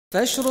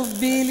فاشرف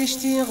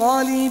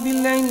بالاشتغال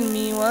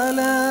بالعلم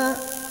ولا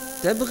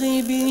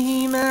تبغي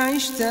به ما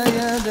عشت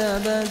يا ذا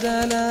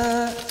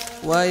بدلا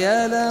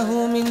ويا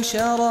له من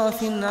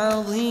شرف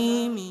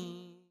عظيم.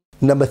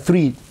 Number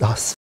 3,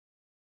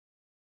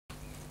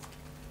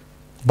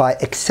 by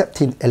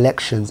accepting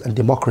elections and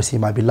democracy,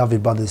 my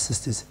beloved brothers and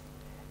sisters,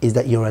 is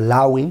that you're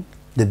allowing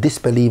the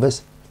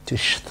disbelievers to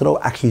throw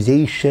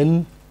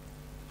accusation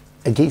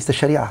against the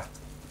Sharia,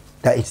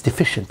 that it's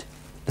deficient,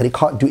 that it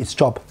can't do its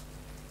job.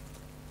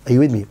 Are you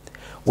with me?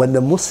 When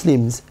the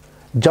Muslims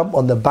jump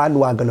on the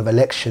bandwagon of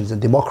elections and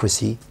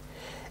democracy,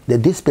 the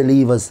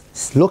disbelievers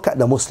look at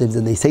the Muslims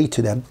and they say to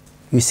them,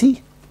 you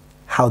see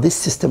how this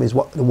system is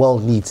what the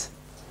world needs.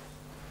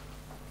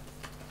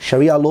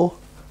 Sharia law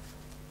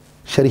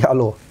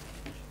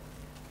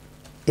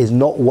is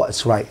not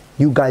what's right.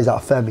 You guys are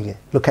affirming it.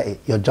 Look at it.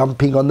 You're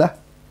jumping on the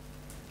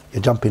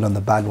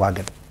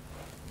bandwagon.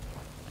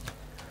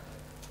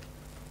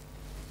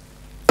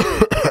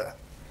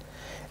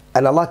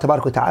 And Allah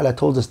Tabarak wa Ta'ala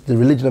told us the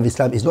religion of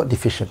Islam is not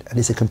deficient, and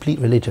it's a complete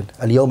religion.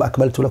 اليوم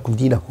أكملت لكم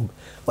دينكم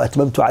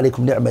وأتممت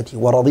عليكم نعمتي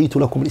ورضيت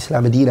لكم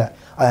الإسلام دينا.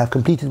 I have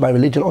completed my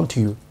religion unto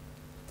you.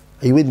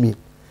 Are you with me?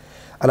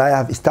 And I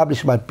have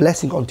established my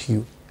blessing unto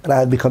you, and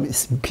I have become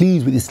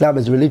pleased with Islam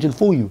as a religion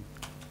for you.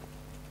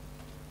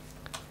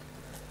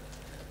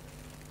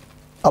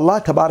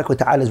 Allah Tabarak wa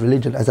Ta'ala's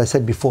religion, as I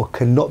said before,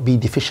 cannot be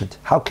deficient.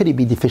 How can it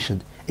be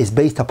deficient? It's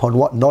based upon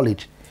what?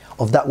 Knowledge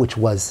of that which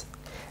was,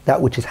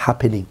 that which is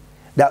happening,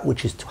 that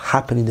which is to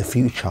happen in the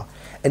future,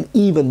 and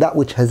even that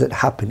which hasn't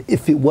happened.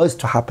 If it was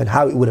to happen,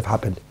 how it would have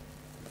happened.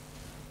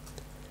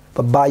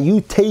 But by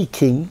you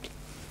taking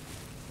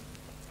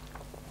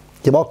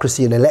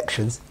democracy and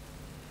elections,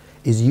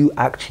 is you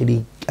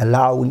actually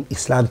allowing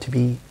Islam to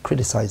be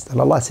criticized.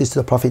 And Allah says to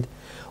the Prophet,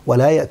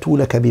 وَلَا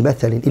يَأْتُونَكَ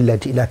بِمَثَلٍ إِلَّا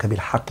جِئْنَاكَ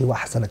بِالْحَقِّ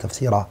وَأَحْسَنَ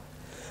تَفْسِيرًا.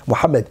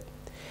 Muhammad,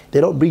 they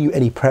don't bring you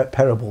any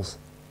parables.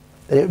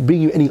 They don't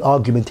bring you any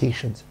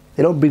argumentations.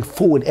 They don't bring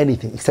forward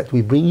anything except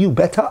we bring you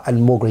better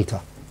and more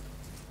greater.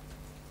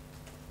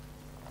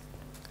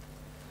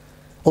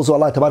 Also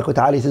Allah Tabarak wa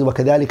Ta'ala says,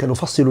 وَكَذَلِكَ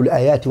نُفَصِّلُ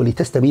الْآيَاتِ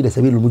وَلِتَسْتَبِينَ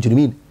سَبِيلُ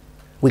الْمُجْرِمِينَ.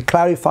 We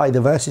clarify the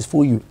verses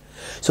for you,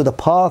 so the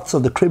paths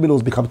of the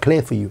criminals become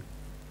clear for you.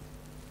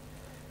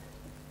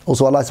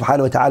 Also Allah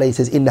Subhanahu wa Ta'ala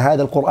says, إِنَّ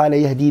هَذَا الْقُرْآنَ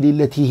يَهْدِي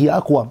لِلَّتِي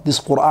هِيَ أَقْوَمُ.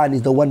 This Qur'an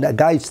is the one that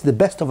guides to the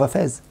best of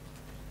affairs.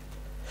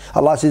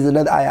 Allah says in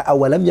another ayah,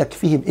 أَوَلَمْ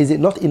يَكْفِهِمْ. Is it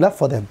not enough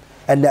for them?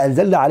 أَنَّ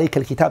أَنزَلْنَا عَلَيْكَ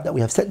الْكِتَابَ, that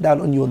we have set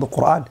down on you in the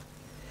Qur'an.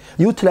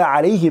 يُتْلَى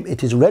عَلَيْهِمْ,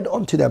 it is read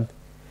unto them.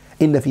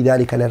 إِنَّ فِي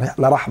ذَلِكَ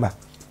لَرَحْمَةً.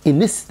 In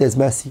this there's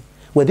mercy.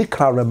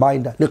 وَذِكْرَى,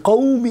 reminder.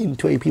 لِقَوْمٍ,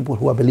 to a people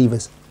who are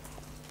believers.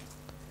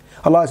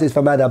 Allah says,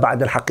 فَمَاذَا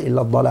بَعْدَ الْحَقِّ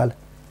إِلَّا الضَّلَالِ.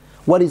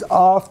 What is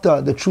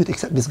after the truth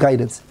except this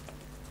guidance?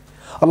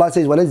 Allah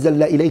says,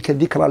 وَنَزَّلْنَا إِلَيْكَ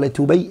الذِّكْرَى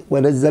لِتُبَيِّنَ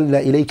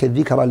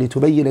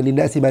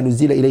لِلنَّاسِ مَا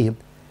نُزِّلَ إِلَيْهِمْ.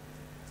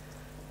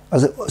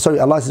 Sorry,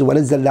 Allah says,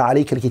 وَنَزَّلْنَا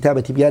عَلَيْكَ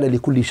الْكِتَابَ تِبْيَانًا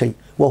لِكُلِّ شَيْءٍ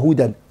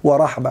وَهُدًى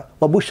وَرَحْمَةً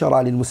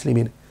وَبُشْرَى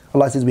لِلْمُسْلِمِينَ.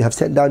 Allah says, we have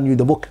sent down you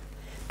the book.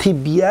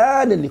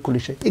 تِبْيَانًا لِكُلِّ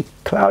شَيْءٍ. It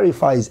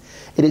clarifies,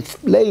 it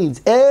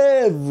explains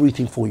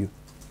everything for you.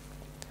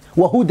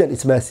 وَهُدًى,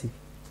 it's mercy,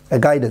 a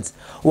guidance.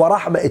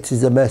 وَرَحْمَةً, it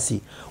is a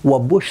mercy.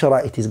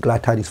 وَبُشْرَى, it is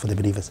glad tidings for the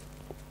believers.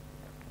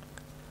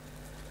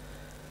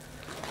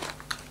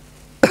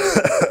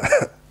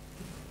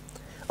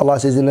 Allah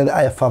says in another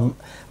ayah,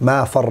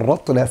 مَا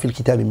فَرَّطْنَا فِي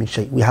الْكِتَابِ مِنْ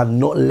شَيْءٍ. We have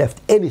not left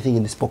anything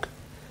in this book.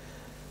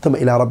 ثُمَّ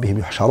إِلَىٰ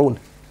رَبِّهِمْ يُحْشَرُونَ.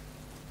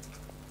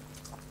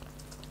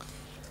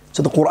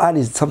 So the Qur'an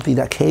is something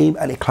that came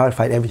and it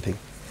clarified everything.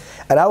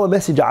 And our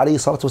messenger alayhi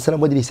salatu wasalam,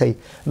 what did he say?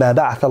 مَا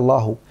بَعَثَ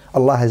اللَّهُ.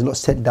 Allah has not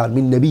sent down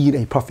مِن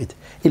نَبِيٍّ, a prophet,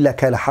 إِلَّا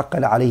كَانَ حَقًّا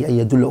عَلَيْهِ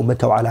أَن يَدُلَّ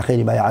أُمَّتَهُ عَلَى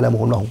خَيْرِ مَا يَعْلَمُهُ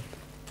اللَّهُ.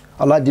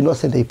 Allah did not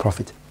send a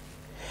prophet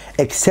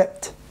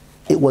except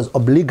it was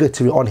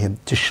obligatory on him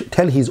to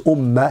tell his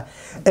ummah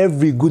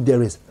every good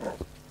there is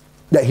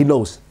that he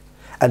knows,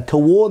 and to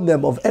warn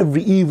them of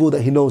every evil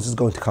that he knows is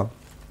going to come.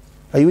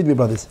 Are you with me,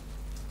 brothers?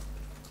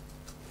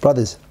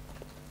 Brothers,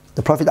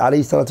 the Prophet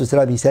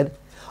ﷺ, he said,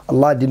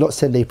 Allah did not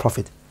send a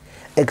prophet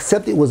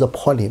except it was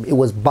upon him, it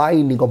was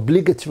binding,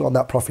 obligatory on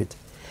that prophet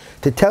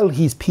to tell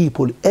his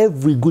people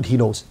every good he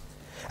knows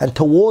and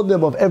to warn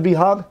them of every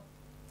harm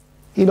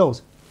he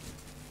knows.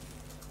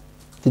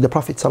 Did the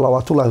Prophet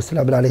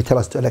ﷺ tell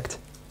us to elect?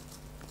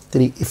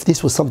 Did he, if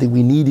this was something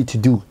we needed to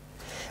do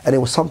and it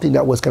was something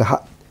that was going to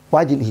happen,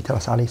 why didn't he tell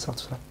us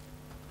ﷺ?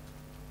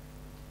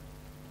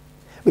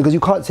 Because you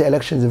can't say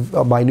elections is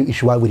a minute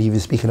issue, why would he be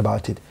speaking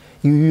about it?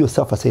 You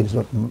yourself are saying it's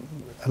not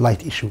a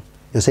light issue.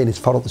 You're saying it's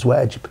farad, it's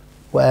wajib.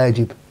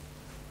 Wajib.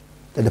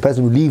 That the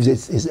person who leaves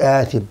it is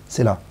athim,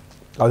 sinner.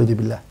 A'udhu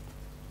billah.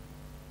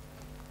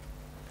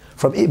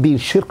 From it being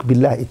shirk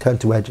billah, it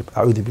turned to wajib.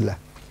 A'udhu billah.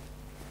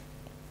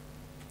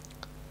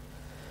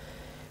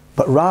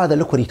 But rather,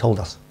 look what he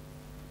told us.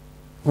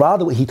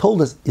 Rather, what he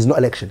told us is not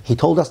election. He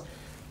told us,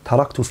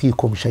 تَرَكْتُ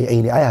فِيكُمْ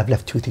شَيْئَيْنِ. I have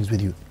left two things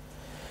with you.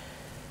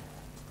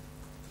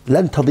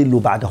 لَن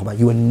تَضِلُّوا بَعْدَهُمَا.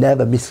 You will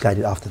never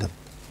misguided after them.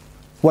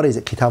 What is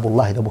it?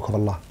 Kitabullah, the book of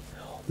Allah.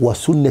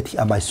 وَسُنَّتِ,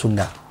 and my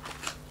sunnah.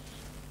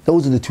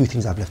 Those are the two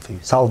things I've left for you.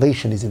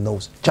 Salvation is in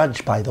those.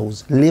 Judge by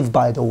those. Live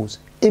by those.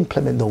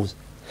 Implement those.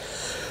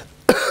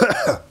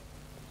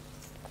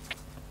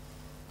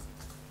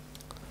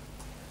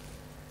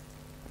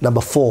 Number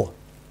 4.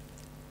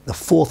 The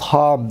fourth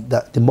harm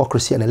that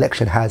democracy and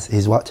election has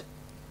is what?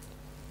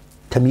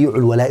 تمييع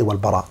الولاء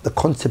والبراء. The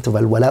concept of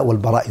al-wala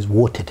wal-bara is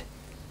watered.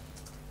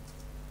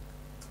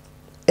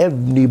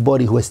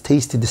 Everybody who has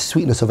tasted the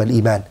sweetness of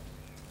al-iman,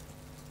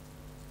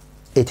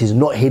 it is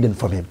not hidden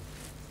from him.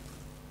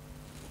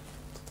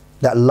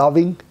 That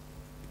loving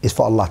is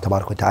for Allah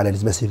Tabarak wa Ta'ala and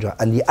His Messenger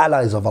and the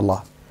allies of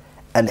Allah.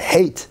 And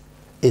hate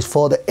is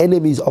for the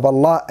enemies of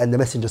Allah and the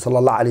Messenger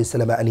Sallallahu Alaihi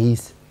Wasallam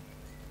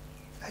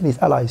and his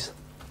allies.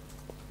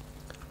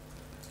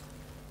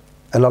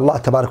 And Allah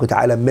Tabarak wa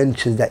Ta'ala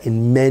mentions that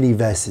in many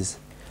verses.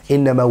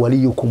 إنما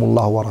وليكم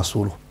الله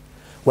ورسوله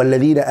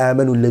والذين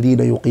آمنوا الذين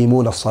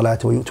يقيمون الصلاة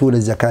ويؤتون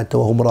الزكاة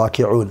وهم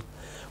راكعون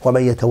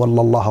ومن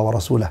يتولى الله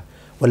ورسوله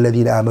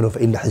والذين آمنوا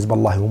فإن حزب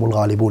الله هم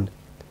الغالبون.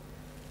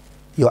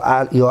 Your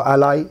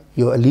ally,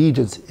 your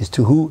allegiance is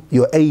to who?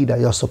 Your aider,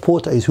 your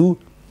supporter is who?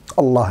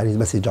 Allah and His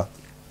Messenger.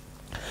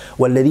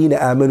 وَالَّذِينَ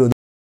آمَنُوا, they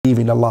believe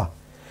in Allah.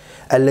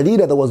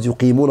 الَّذِينَ, the ones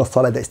يُقِيمُونَ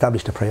الصَّلَاةَ, they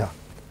establish the prayer.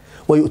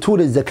 وَيُؤْتُونَ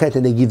الزَّكَاةَ,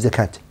 and they give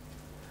zakat.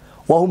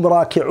 وَهُمْ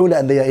رَاكِعُونَ,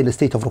 and they are in a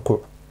state of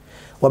ruku'.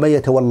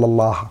 وَمَنْ يَتَوَلَّ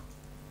اللَّهَ,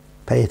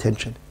 pay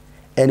attention.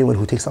 Anyone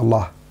who takes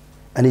Allah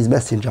and His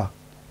Messenger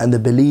and the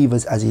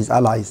believers as His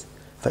allies,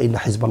 فَإِنَّ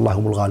حِزْبَ اللَّهِ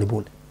هُمُ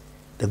الْغَالِبُونَ,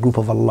 the group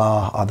of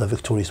Allah are the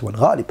victorious one.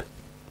 Ghalib.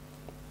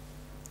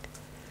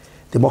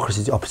 Democracy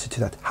is the opposite to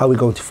that. How are we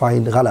going to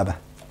find ghalaba?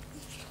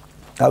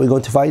 How are we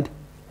going to find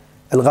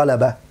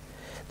al-ghalaba?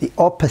 The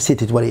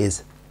opposite is what it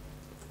is.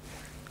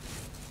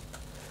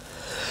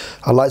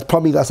 Allah is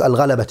promising us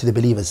al-ghalaba to the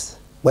believers.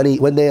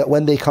 When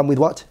they come with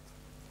what?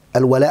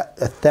 Al-wala'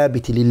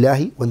 al-thabiti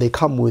lillahi, when they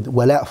come with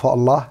wala' for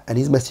Allah and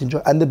His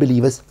Messenger and the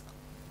believers,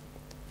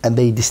 and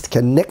they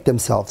disconnect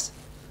themselves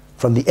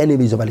from the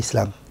enemies of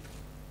al-Islam.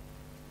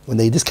 When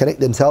they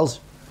disconnect themselves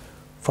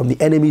from the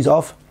enemies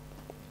of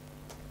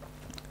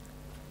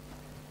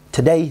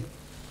today,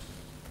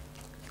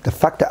 the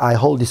fact that I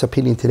hold this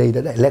opinion today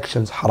that the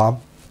election's haram,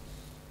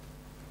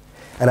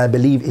 and I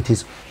believe it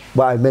is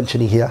what I'm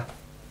mentioning here,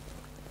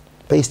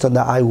 based on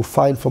that I will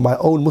find for my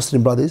own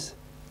Muslim brothers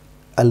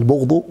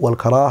al-bughdu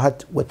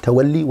wal-karahat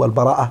wal-tawalli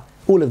wal-bara'ah,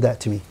 all of that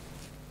to me.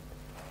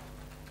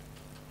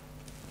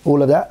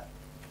 All of that.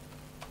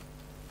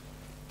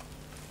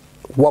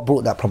 What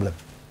brought that problem?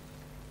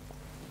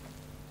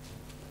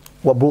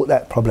 What brought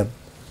that problem?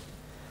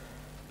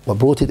 What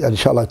brought it, and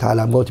inshallah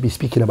ta'ala I'm going to be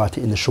speaking about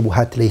it in the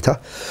shubuhat later,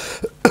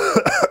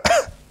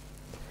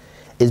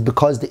 is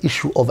because the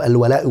issue of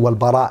al-wala'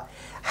 wal-bara'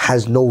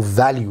 has no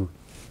value.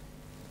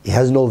 It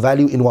has no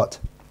value in what?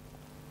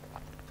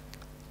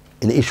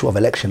 In the issue of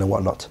election and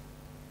whatnot.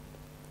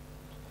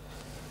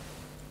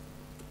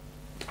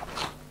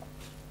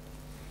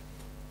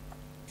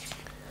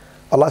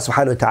 Allah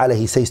subhanahu wa ta'ala,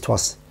 He says to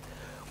us,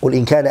 قُلْ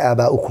إِنْ كَانَ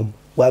آبَاؤُكُمْ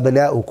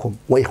وأبناؤكم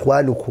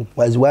وإخوانكم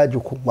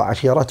وأزواجكم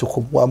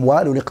وعشيرتكم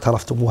وأموال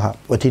اقترفتموها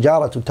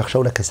وتجارة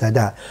تخشون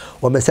كسادها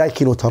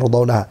ومساكن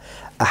ترضونها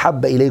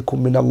أحب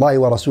إليكم من الله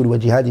ورسوله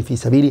وجهاد في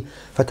سبيله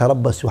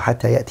فتربصوا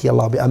حتى يأتي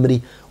الله بأمره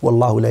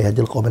والله لا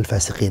يهدي القوم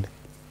الفاسقين.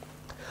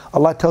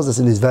 Allah tells us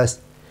in this verse,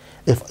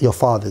 if your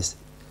fathers,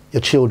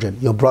 your children,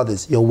 your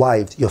brothers, your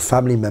wives, your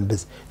family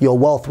members, your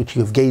wealth which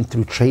you have gained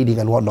through trading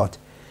and whatnot,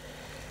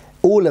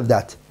 all of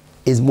that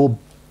is more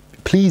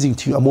pleasing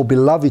to you and more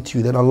beloved to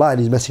you than Allah and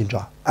His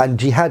Messenger, and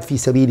jihad fi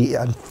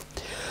sabili, and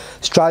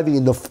striving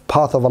in the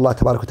path of Allah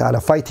Tabarak wa Ta'ala,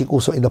 fighting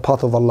also in the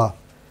path of Allah.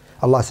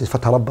 Allah says,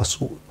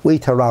 فَتَرَبَّصُوا,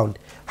 wait around,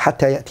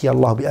 حَتَّى يَأْتِيَ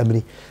اللَّهُ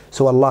بِأَمْرِهِ,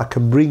 so Allah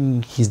can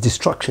bring His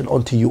destruction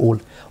onto you all.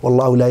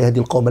 وَاللَّهُ لَا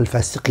يَهْدِي الْقَوْمَ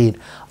الْفَاسِقِينَ.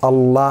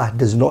 Allah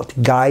does not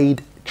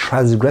guide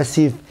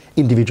transgressive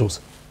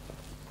individuals.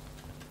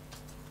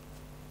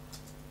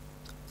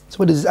 So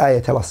what does this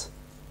ayah tell us?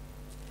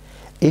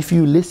 If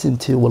you listen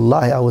to,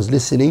 wallahi, I was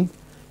listening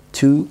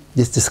to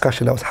this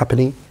discussion that was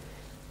happening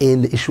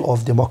in the issue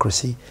of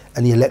democracy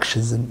and the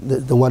elections, and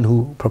the one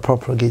who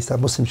propagates that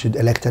Muslims should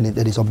elect and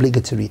that is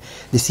obligatory.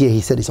 This year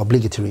he said it's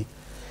obligatory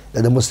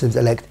that the Muslims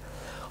elect.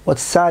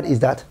 What's sad is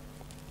that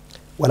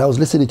when I was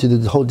listening to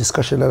the whole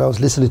discussion and I was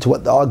listening to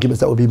what the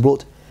arguments that were being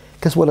brought,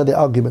 guess one of the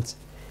arguments?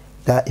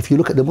 That if you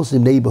look at the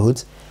Muslim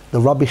neighborhoods,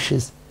 the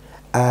rubbishes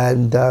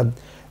and the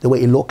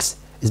way it looks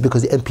is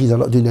because the MPs are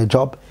not doing their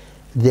job.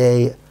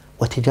 They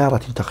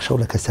وَتِجَارَةٍ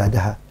تَخْشَوْنَ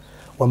كَسَادَهَا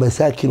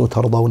وَمَسَاكِنُ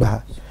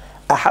تَرْضَوْنَهَا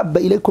أَحَبَّ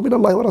إِلَيْكُم مِّنَ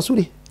اللَّهِ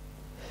وَرَسُولِهِ.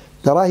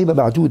 دراهم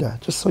معدودة,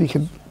 just so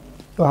your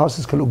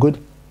houses can look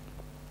good.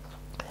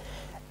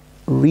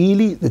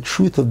 Really, the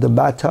truth of the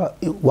matter,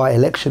 why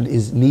election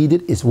is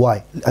needed, is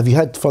why. Have you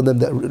heard from them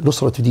that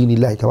Nusratu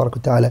Dinillahi Tabarak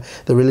wa Ta'ala,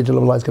 the religion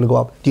of Allah is going to go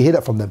up? Do you hear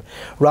that from them?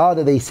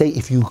 Rather, they say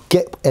if you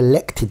get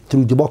elected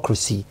through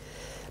democracy,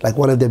 like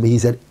one of them, he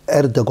said,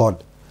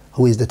 Erdogan,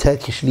 who is the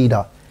Turkish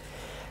leader,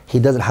 he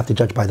doesn't have to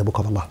judge by the book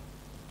of Allah.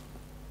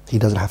 He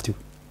doesn't have to.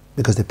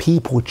 Because the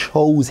people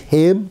chose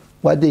him.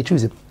 Why did they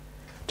choose him?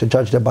 To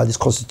judge them by this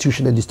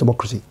constitution and this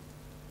democracy.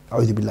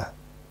 A'udhu billah.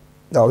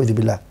 A'udhu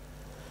billah.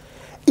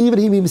 Even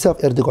he himself,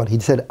 Erdogan, he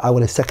said, I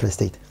want a secular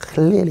state.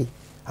 Clearly,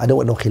 I don't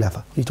want no khilafah.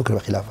 What are you talking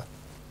about khilafah?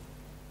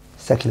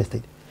 Secular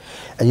state.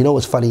 And you know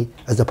what's funny?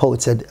 As the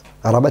poet said,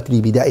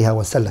 Aramatni bida'iha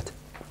wa sallat.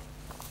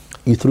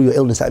 You threw your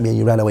illness at me and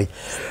you ran away.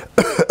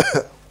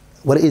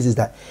 What it is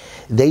that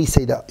they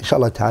say that,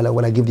 inshallah ta'ala,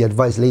 when I give the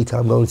advice later,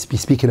 I'm going to be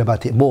speaking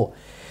about it more.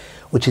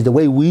 Which is the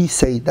way we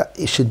say that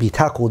it should be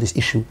tackled, this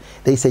issue.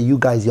 They say, you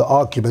guys, your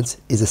argument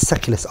is a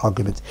secularist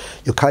argument.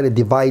 You're kind of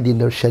dividing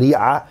the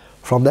sharia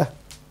from the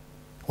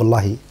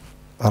Wallahi.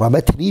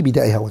 Ramatni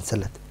bida'iha wa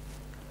sallat.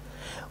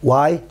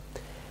 Why?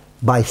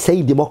 By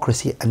saying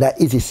democracy, and that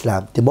is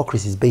Islam,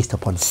 democracy is based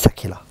upon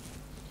secular.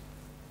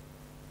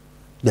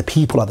 The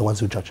people are the ones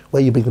who judge.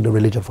 Where are you bringing the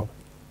religion from?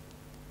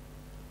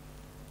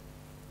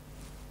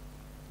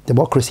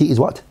 Democracy is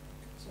what?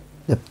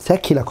 The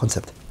secular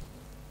concept.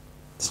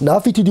 It's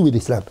nothing to do with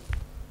Islam.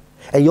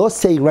 And you're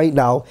saying right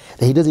now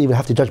that he doesn't even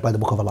have to judge by the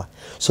book of Allah.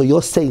 So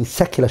you're saying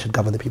secular should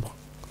govern the people.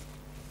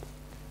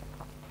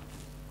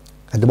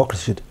 And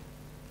democracy should.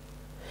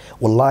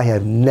 Wallahi,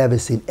 I've never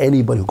seen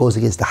anybody who goes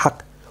against the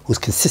haqq who's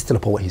consistent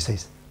upon what he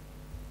says.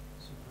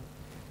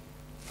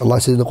 Allah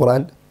says in the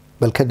Quran,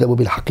 بَلْ كَذَّبُوا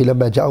بِالْحَقِّ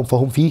لَمَّا جَاءُهُمْ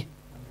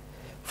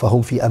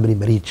فَهُمْ فِي أَمْرٍ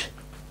مَرِيجٍ.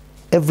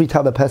 Every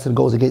time a person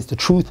goes against the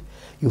truth,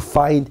 you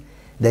find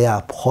they are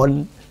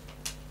upon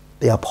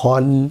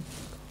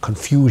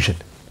confusion.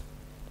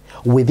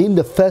 Within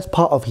the first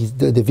part of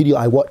the video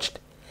I watched,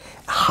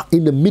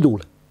 in the middle,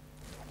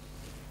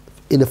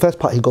 in the first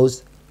part he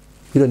goes,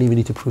 we don't even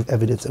need to prove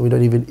evidence, and we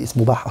don't even, it's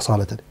mubah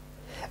asalatan.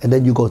 And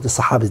then you go, the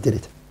Sahabas did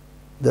it.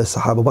 The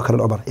Sahaba, Abu Bakr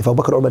and Umar. If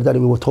Abu Bakr and Umar did it,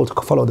 we were told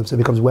to follow them, so it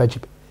becomes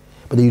wajib.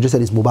 But then you just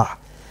said it's mubah.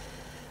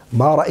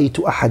 ما رأيت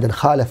أحدا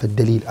خالف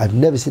الدليل. I've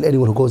never seen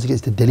anyone who goes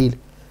against the dalil,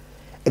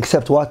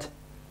 except what?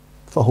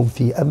 فهم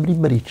في أمر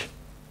مريج.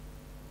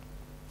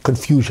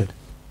 Confusion.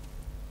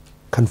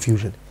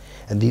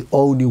 And the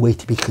only way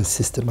to be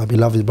consistent, my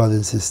beloved brothers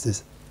and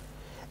sisters,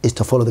 is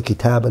to follow the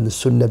kitab and the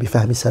sunnah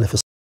بفهم السلف.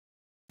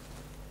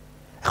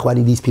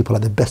 Ikhwani, these people are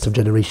the best of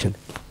generation.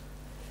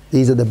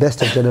 These are the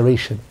best of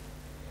generation.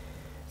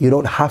 You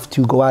don't have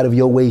to go out of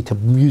your way to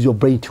use your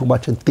brain too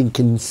much and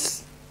thinking.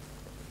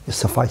 You're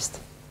sufficed.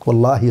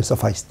 Wallahi, you're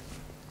sufficed.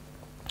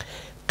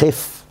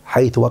 قف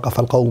حيث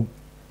وقف القوم.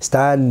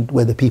 Stand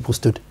where the people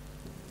stood.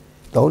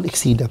 Don't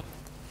exceed them.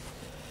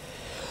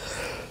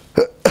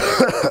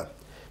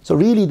 So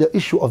really the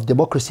issue of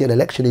democracy and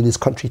election in this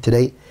country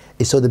today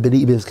is so the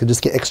believers can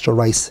just get extra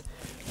rice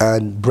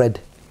and bread.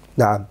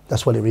 Naam,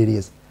 that's what it really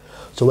is.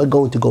 So we're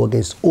going to go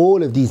against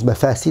all of these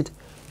mafasid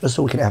just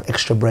so we can have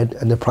extra bread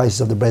and the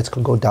prices of the breads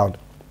can go down.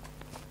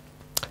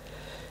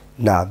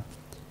 Naam.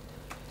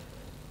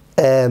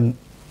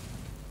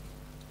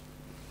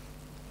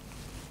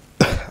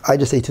 I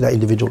just say to that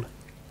individual,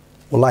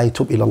 Wallahi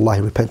tub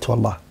ilallahi, repent to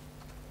Allah.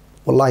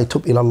 Wallahi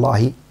tub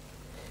ilallahi.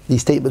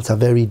 These statements are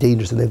very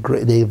dangerous and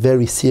they're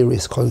very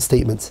serious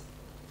statements.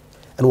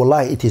 And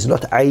wallahi, it is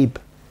not aib,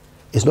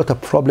 it's not a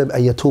problem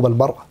an yatub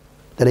al-mar'a,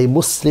 that a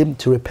Muslim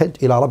to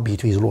repent ila Rabbi,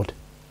 to his Lord.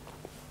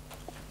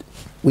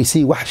 We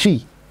see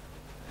Wahshi,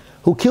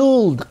 who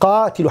killed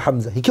Qatilu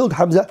Hamza. He killed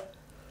Hamza,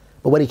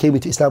 but when he came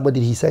into Islam, what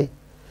did he say?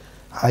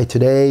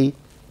 Today,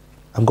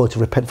 I'm going to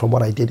repent from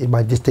what I did in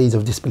my days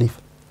of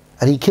disbelief.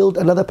 And he killed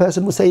another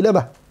person,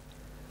 Musaylama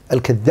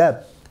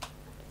al-Kadhdhab.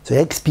 So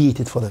he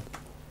expiated for them.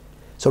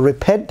 So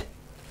repent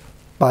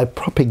by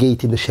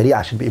propagating the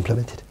Sharia should be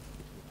implemented.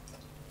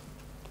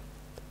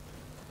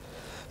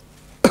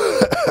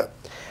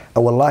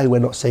 And wallahi, we're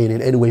not saying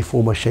in any way,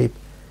 form or shape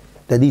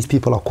that these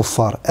people are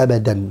kuffar.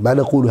 Abadan. Ma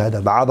naqulu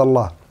hada.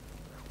 Ma'adallah.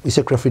 We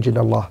seek refuge in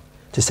Allah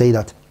to say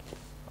that.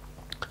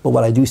 But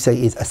what I do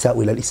say is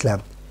asa'u ila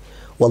al-Islam.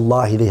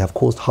 Wallahi, they have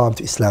caused harm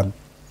to Islam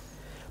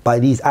by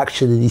these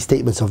actions and these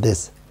statements of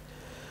this.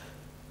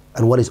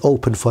 And what is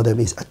open for them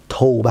is a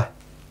tawbah.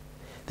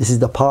 This is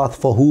the path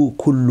for who?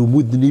 Kullu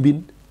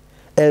mudnibin.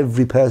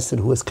 Every person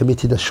who has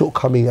committed a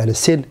shortcoming and a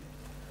sin.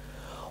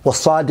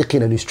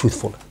 Was-sadiqin, and is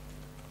truthful.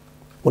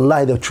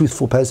 Wallahi, the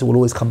truthful person will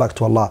always come back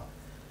to Allah.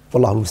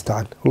 Wallahu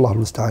musta'an. Wallahu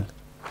musta'an.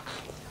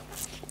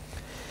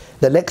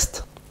 The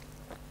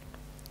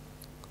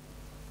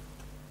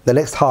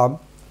next harm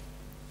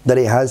that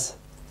it has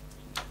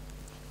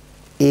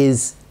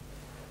is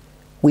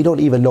we don't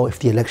even know if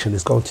the election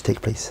is going to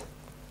take place.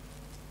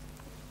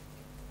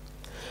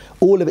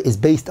 All of it is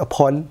based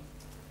upon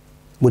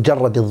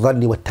مجرد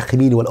الظن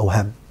والتخمين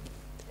والأوهام.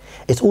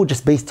 It's all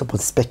just based upon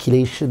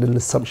speculation and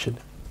assumption.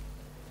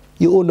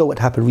 You all know what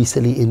happened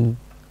recently in...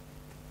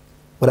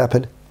 What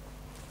happened?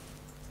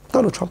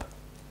 Donald Trump.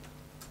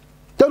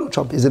 Donald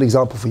Trump is an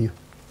example for you.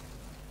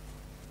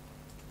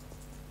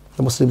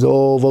 The Muslims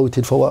all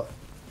voted for what?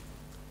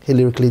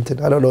 Hillary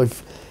Clinton. I don't know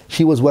if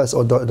she was worse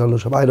or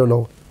Donald Trump. I don't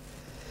know.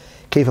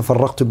 كيف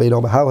فرقتم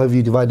بينهما? How have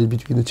you divided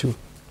between the two?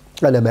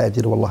 أنا ما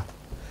أدري والله.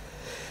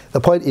 The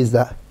point is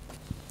that,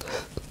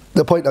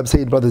 the point I'm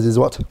saying, brothers, is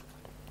what?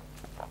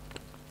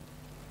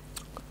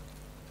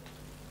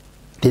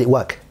 Did it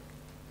work?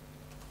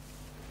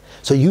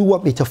 So you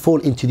want me to fall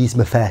into these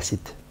mafasid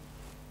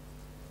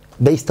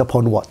based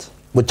upon what?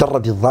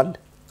 مجرد الظن,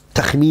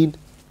 تخمين,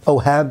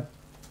 awham,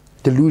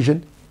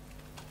 delusion,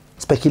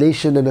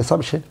 speculation and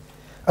assumption.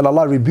 And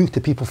Allah rebuked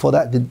the people for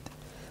that.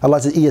 Allah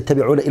says,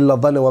 إِيَّتَّبِعُونَ إِلَّا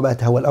الظَّنَّ وَمَا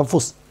تَهْوَى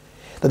الْأَنفُسِ,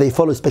 that they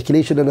follow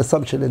speculation and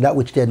assumption and that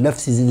which their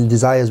nafs and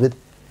desires with.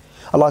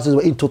 Allah says,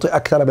 وَإِن تُطِعْ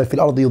أَكْثَرَ مَنْ فِي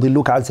الْأَرْضِ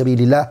يُضِلُّكَ عَنْ سَبِيلِ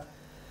اللَّهِ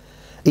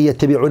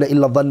إِيَّتَّبِعُونَ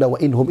إِلَّا الظَّنَّ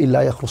وَإِنْهُمْ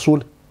إِلَّا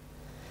يَخْرُصُونَ.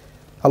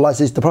 Allah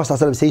says, the Prophet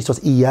ﷺ says to us,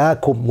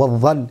 إِيَّاكُمْ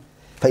وَالظَّنَّ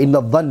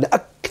فَإِنَّ الظَّنَّ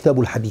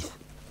أَكْذَبُ الْحَدِيثِ.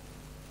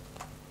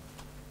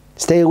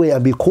 Stay away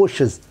and be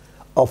cautious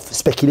of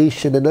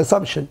speculation and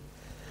assumption.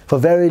 For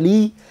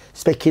verily,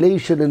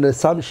 speculation and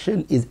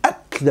assumption is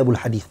أَكْذَبُ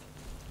الْحَدِيثِ.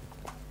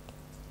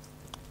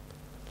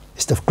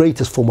 It's the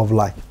greatest form of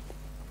lie.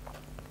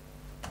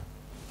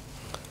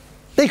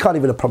 They can't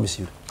even promise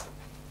you.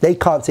 They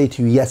can't say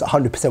to you, yes,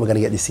 100% we're going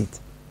to get this seat.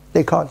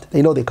 They can't.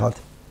 They know they can't.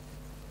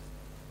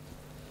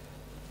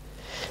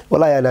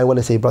 Well, I want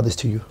to say, brothers,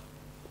 to you,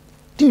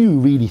 do you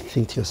really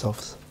think to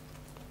yourselves,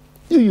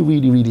 do you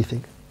really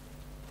think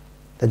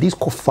that these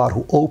kuffar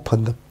who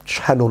open the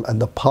channel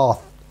and the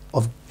path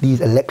of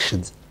these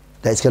elections,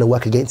 that it's going to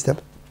work against them?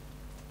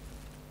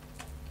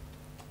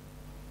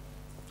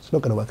 It's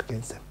not going to work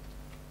against them.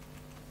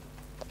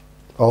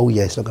 Oh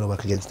yeah, it's not going to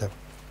work against them.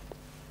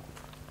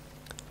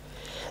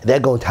 They're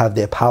going to have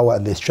their power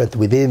and their strength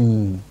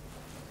within.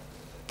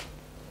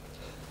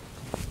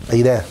 Are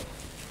you there?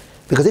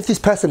 Because if this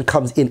person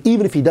comes in,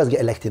 even if he does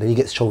get elected and he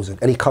gets chosen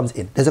and he comes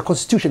in, there's a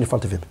constitution in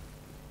front of him.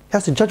 He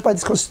has to judge by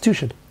this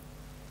constitution.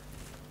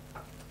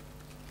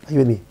 Are you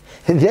with me?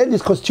 And then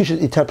this constitution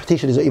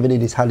interpretation is not even in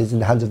his hand, it's in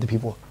the hands of the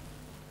people.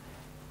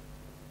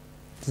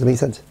 Does that make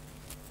sense?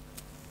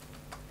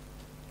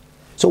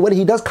 So when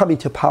he does come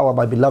into power,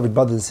 my beloved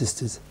brothers and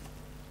sisters,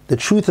 the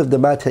truth of the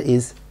matter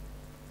is,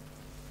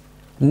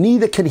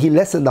 neither can he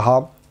lessen the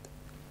harm.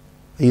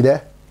 Are you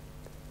there?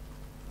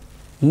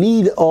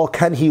 Neither, or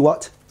can he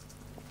what?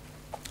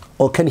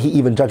 Or can he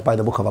even judge by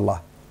the book of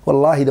Allah?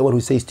 Wallahi, the one who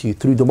says to you,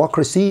 through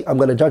democracy, I'm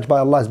going to judge by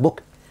Allah's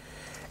book,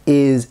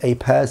 is a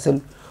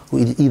person who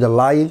is either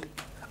lying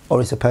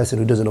or is a person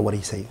who doesn't know what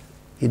he's saying.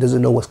 He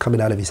doesn't know what's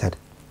coming out of his head.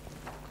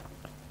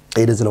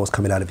 He doesn't know what's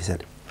coming out of his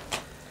head.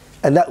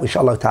 And that,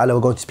 inshallah ta'ala, we're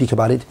going to speak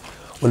about it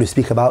when we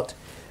speak about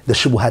the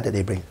shubuhat that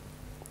they bring.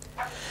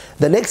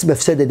 The next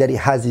mafsada that it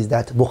has is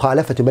that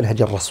مخالفة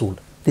منهج الرسول.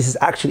 This is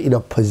actually in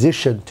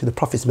opposition to the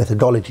Prophet's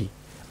methodology,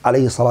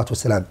 alayhi salatu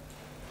wasalam.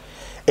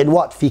 In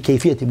what? في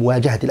كيفية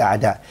مواجهة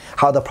الأعداء.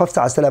 How the Prophet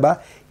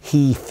ﷺ,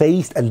 he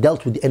faced and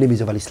dealt with the enemies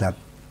of Islam.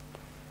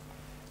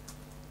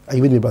 Are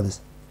you with me,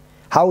 brothers?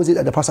 How is it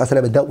that the Prophet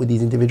ﷺ dealt with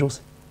these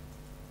individuals?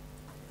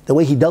 The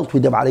way he dealt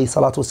with them, alayhi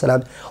salatu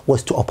wasalam,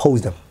 was to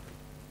oppose them.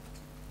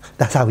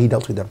 That's how he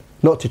dealt with them,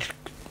 not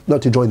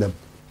to join them.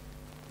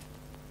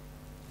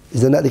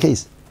 Isn't that the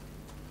case?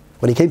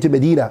 When he came to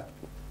Medina,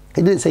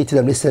 he didn't say to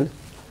them, listen,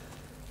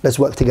 let's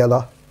work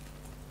together,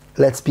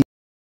 let's be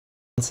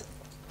friends.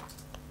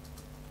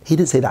 He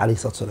didn't say that, alayhi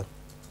salatu wasalam.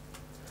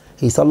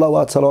 He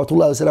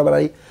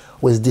sallallahu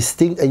was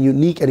distinct and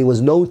unique, and he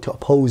was known to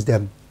oppose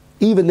them.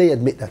 Even they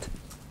admit that.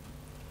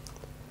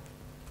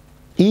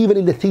 Even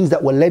in the things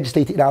that were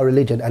legislated in our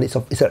religion, and it's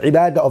an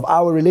ibadah of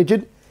our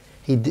religion,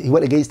 he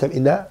went against them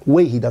in that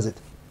way he does it.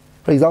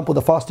 For example,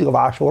 the fasting of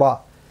Ashura.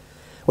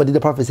 What did the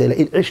Prophet say?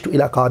 لَإِنْ عِشْتُ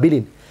إِلَىٰ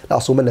قَابِلٍ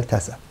لَأَصُومَنَّ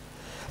التَّاسِعَ.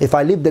 If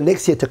I live the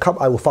next year to come,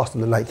 I will fast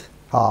on the 9th.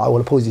 I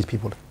will oppose these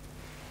people.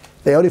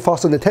 They only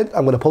fast on the 10th,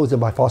 I'm going to oppose them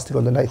by fasting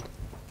on the 9th.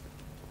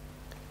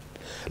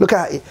 Look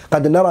at it.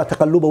 قَدْ نَرَى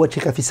تَقَلُّبَ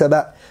وَجْهِكَ فِي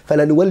السَّمَاءِ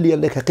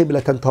فَلَنُوَلِّيَنَّكَ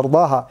قِبْلَةً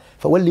تَرْضَاهَا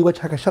فَوَلِّ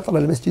وَجْهَكَ شَطْرَ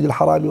الْمَسْجِدِ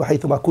الْحَرَامِ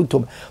وَحَيْثُمَا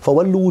كُنْتُمْ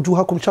فَوَلُّوا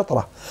وُجُوهَكُمْ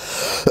شَطْرَهُ.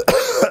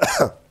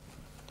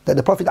 That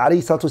the Prophet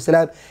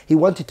ﷺ, he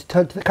wanted to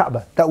turn to the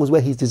Kaaba. That was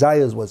where his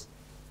desires was.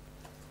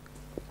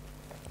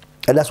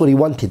 And that's what he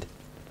wanted.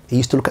 He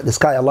used to look at the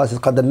sky. Allah says,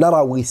 قَدْ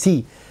نَرَى, we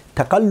see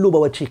تَقَلُّبَ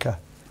وَجْهِكَ,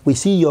 we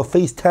see your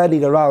face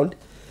turning around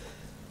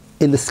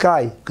in the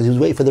sky, because he was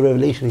waiting for the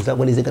revelation. He's like,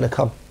 when is it going to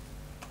come?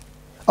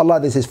 Allah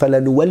then says,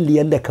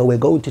 فَلَنُوَلِّيَنَّكَ, we're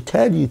going to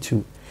turn you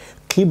to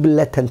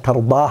قِبْلَةً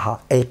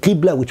تَرْضَاهَا, a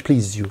qibla which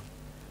pleases you.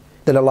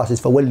 Then Allah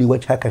says, فَوَلِّ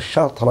وَجْهَكَ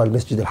شَطْرَ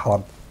الْمَسْجِدِ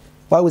الْحَرَامِ.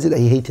 Why was it that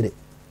he hated it?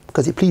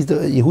 Because it pleased the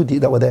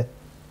Yehudi that were there.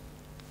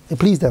 It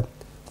pleased them.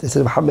 They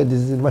said, Muhammad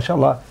is in,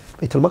 mashallah,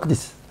 Bayt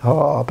al-Maqdis,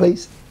 our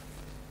place.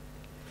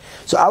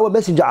 So our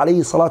Messenger,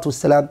 alayhi salatu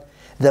wasalam,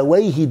 the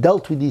way he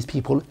dealt with these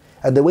people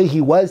and the way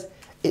he was,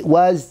 it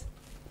was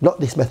not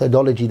this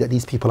methodology that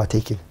these people are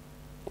taking.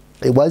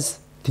 It was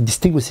to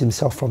distinguish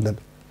himself from them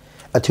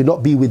and to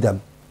not be with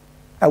them.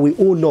 And we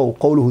all know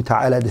قوله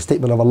تعالى, the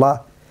statement of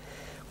Allah,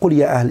 قُلْ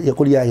يَا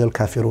أَيُّهَا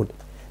الْكَافِرُونَ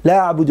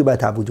لَا أَعْبُدُ مَا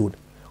تَعْبُدُونَ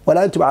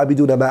وَلَا أَنْتُمْ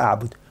عَابِدُونَ مَا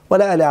أَعْبُدُ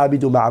وَلَا أَنَا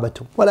عَابِدُ مَا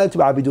عَبَدتُمْ وَلَا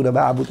أَنْتُمْ عَابِدُونَ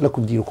مَا أَعْبُدُ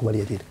لَكُمْ دِينُكُمْ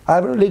وَلِيَ دِينِ. I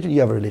have a religion,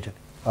 you have a religion.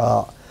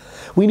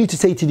 We need to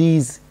say to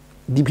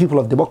the people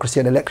of democracy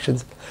and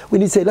elections, we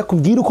need to say,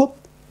 لَكُمْ دِينُكُمْ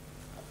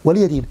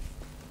وَلِيَ دِينِ.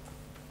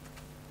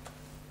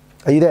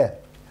 Are you there?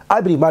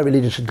 I believe my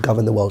religion should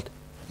govern the world.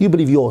 You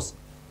believe yours.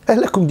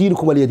 لَكُمْ دِينُكُمْ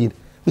وَلِيَ دِينِ.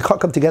 We can't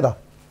come together.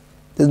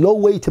 There's no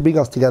way to bring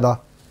us together.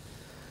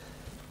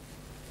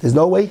 There's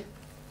no way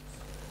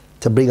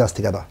to bring us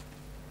together.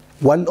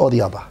 One or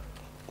the other.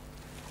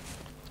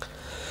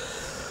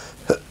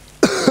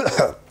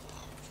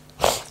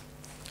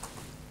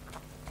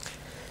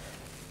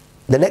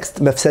 The next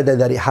mafsada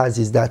that it has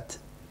is that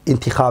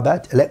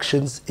intikhabat,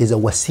 elections, is a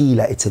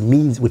wasila, it's a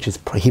means which is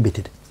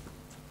prohibited.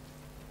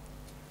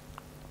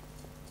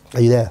 Are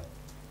you there?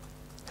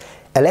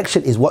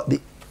 Election is what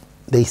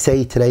they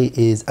say today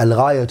is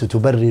al-ghayatu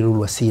tubarriru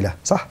al-wasila.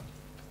 صح?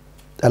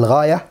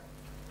 Al-ghaya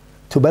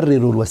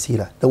tubarriru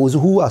al-wasila. Those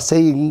who are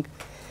saying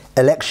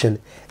election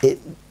is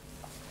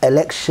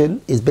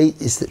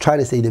trying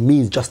to say the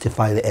means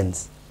justify the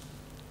ends.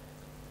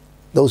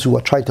 Those who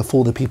are trying to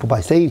fool the people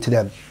by saying to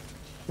them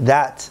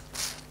that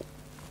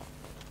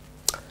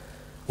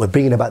we're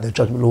bringing about the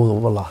judgment laws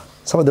of Allah.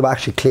 Some of them are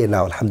actually clear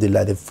now,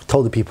 alhamdulillah. They've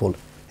told the people,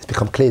 it's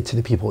become clear to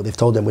the people. They've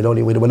told them we're not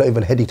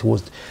even heading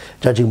towards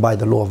judging by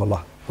the law of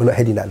Allah. We're not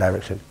heading that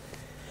direction.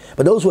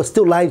 But those who are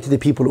still lying to the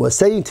people, who are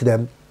saying to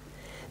them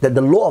that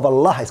the law of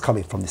Allah is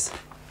coming from this,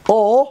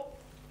 or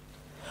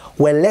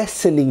we're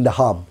lessening the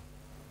harm.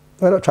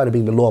 We're not trying to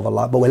bring the law of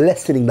Allah, but we're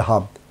lessening the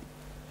harm.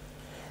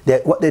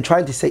 What they're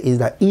trying to say is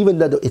that even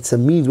though it's a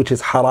means which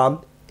is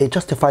haram, it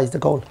justifies the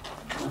goal.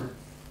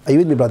 Are you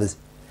with me, brothers?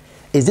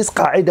 Is this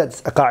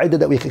qa'idah a qa'idah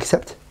that we can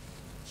accept?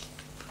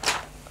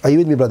 Are you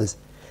with me, brothers?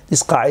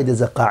 This qa'idah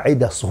is a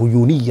qa'idah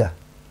suhuyuniyya.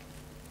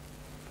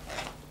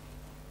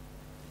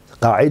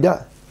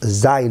 Qa'idah,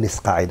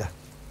 Zionist qa'idah.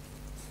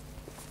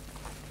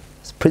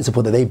 It's a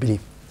principle that they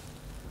believe.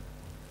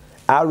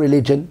 Our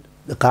religion,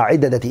 the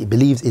qa'idah that it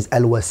believes is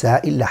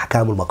al-wasa'il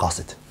lahkam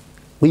al-maqasid.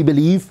 We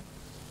believe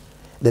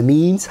the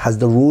means has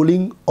the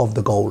ruling of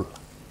the goal.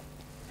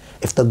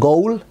 If the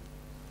goal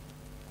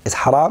is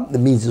haram, the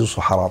means is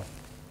also haram.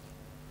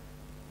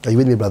 Are you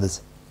with me,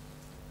 brothers?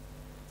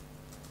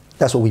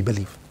 That's what we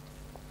believe.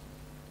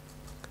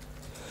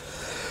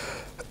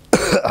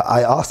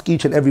 I ask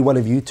each and every one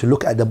of you to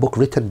look at the book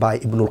written by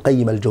Ibn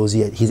al-Qayyim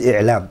al-Jawziyah, his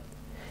I'lam.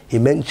 He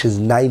mentions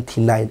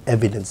 99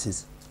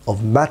 evidences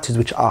of matters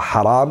which are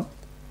haram.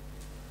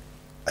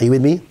 Are you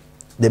with me?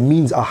 The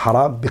means are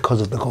haram because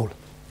of the goal.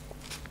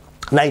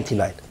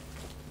 99.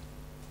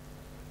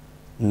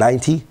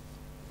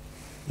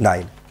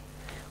 99.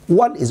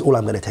 One is all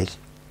I'm going to take,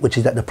 which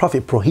is that the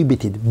Prophet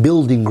prohibited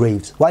building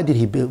graves. Why did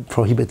he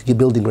prohibit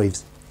building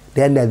graves?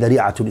 لأنها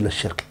ذريعة إلى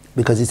الشرك.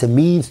 Because it's a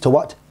means to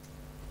what?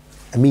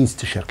 A means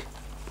to shirk.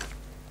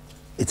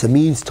 It's a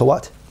means to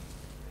what?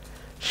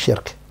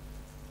 Shirk.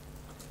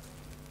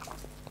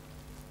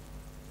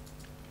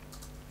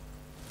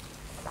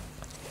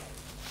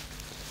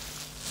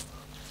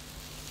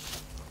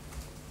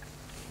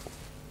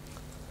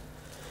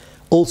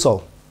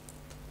 Also,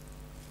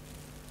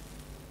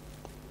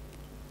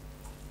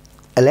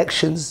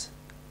 elections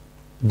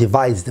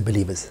divides the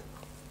believers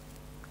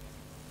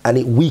and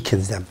it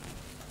weakens them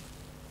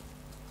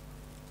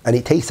and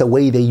it takes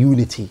away their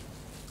unity,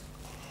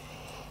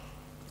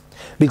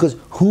 because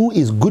who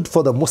is good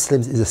for the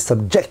Muslims is a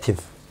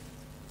subjective.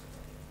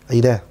 Are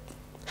you there?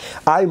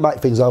 I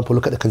might, for example,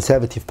 look at the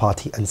Conservative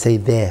Party and say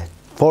their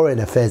foreign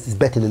affairs is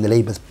better than the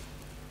Labour's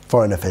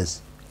foreign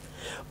affairs,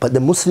 but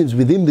the Muslims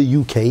within the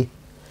UK,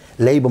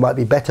 Labour might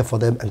be better for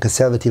them and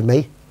Conservative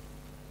may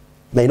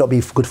not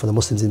be good for the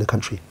Muslims in the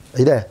country. Are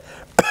you there?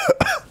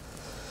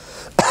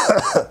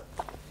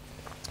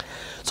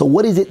 So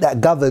what is it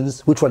that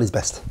governs which one is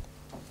best?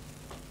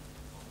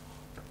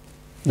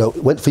 No,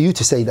 for you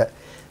to say that,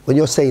 when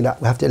you're saying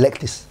that we have to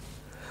elect this,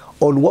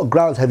 on what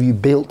grounds have you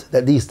built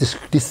that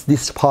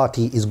this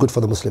party is good for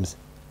the Muslims?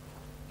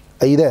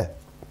 Are you there?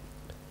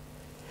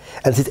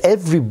 And since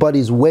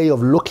everybody's way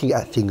of looking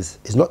at things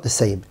is not the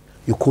same,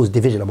 you cause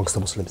division amongst the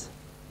Muslims.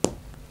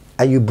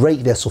 And you break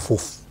their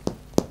sufuf.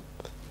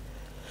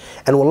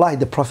 And wallahi,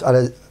 the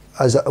Prophet,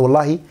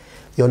 wallahi,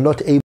 you're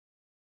not able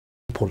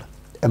to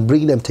and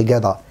bring them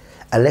together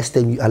unless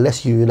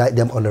you unite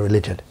them on a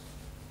religion.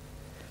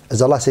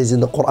 As Allah says in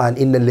the Quran,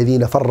 إِنَّ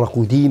الَّذِينَ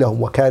فَرَّقُوا دِينَهُمْ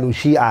وَكَانُوا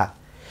شِيعًا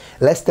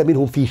لَسْتَ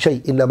مِنْهُمْ فِي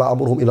شَيْءٍ إِنَّمَا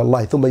أَمْرُهُمْ إِلَى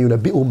اللَّهِ ثُمَّ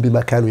يُنَبِّئُهُمْ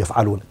بِمَا كَانُوا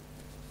يَفْعَلُونَ.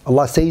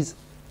 Allah says,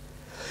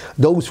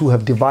 those who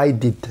have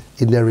divided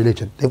in their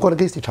religion, they've gone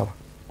against each other.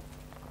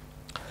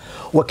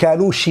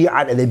 وَكَانُوا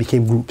شِيعًا, and they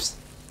became groups.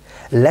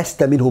 لَسْتَ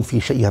مِنْهُمْ فِي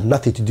شَيْءٍ, you have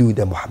nothing to do with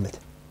them, Muhammad.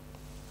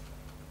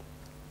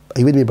 Are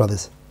you with me,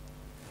 brothers?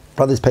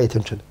 Brothers, pay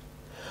attention.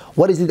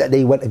 What is it that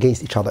they went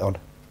against each other on?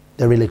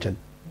 Their religion.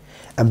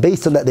 And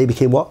based on that, they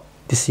became what?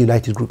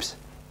 Disunited groups.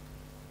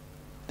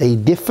 They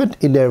differed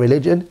in their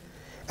religion,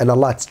 and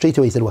Allah straight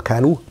away said,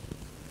 وَكَانُوا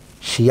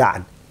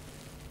شِيَعًا.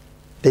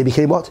 They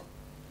became what?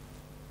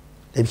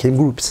 They became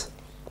groups.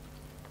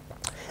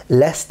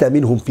 لَسْتَ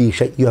مِنْهُمْ فِي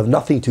شَيْءٍ, you have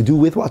nothing to do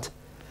with what?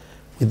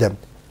 With them.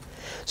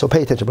 So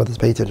pay attention, brothers,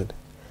 pay attention.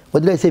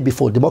 What did I say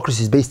before?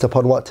 Democracy is based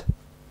upon what?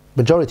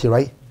 Majority,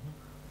 right?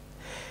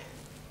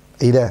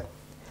 Are you there?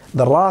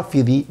 The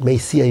Rafidi may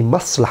see a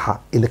maslaha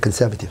in the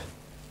conservative.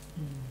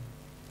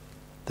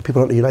 The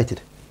people are not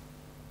united.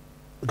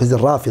 Because the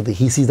Rafidi,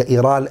 he sees that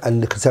Iran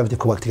and the conservative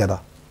can work together.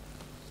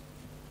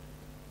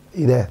 Are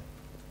you there?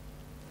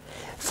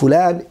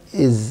 Fulan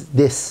is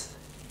this.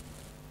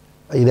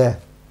 Are you there?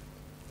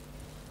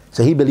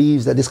 So he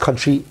believes that this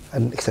country,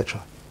 and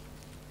etc.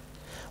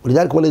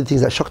 ولذلك one of the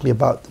things that shocked me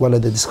about one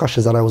of the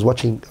discussions that I was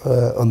watching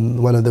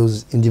on one of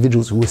those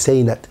individuals who were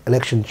saying that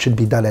election should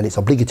be done and it's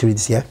obligatory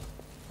this year.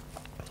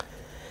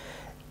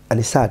 And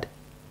it's sad.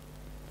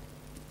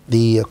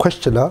 The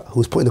questioner who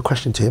was putting the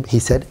question to him, he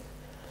said,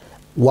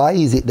 why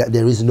is it that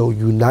there is no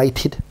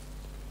united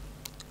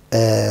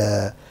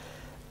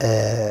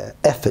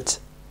effort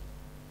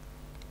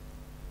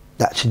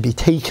that should be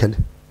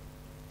taken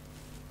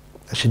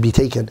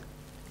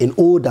in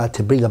order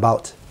to bring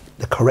about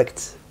the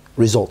correct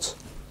results?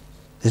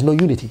 There's no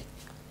unity.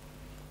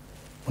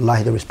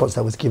 Wallahi, the response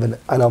that was given,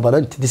 and I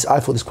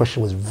thought this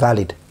question was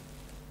valid.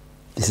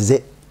 This is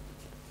it.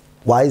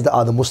 Why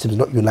are the Muslims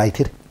not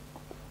united?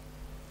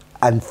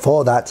 And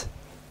for that,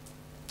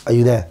 are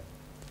you there?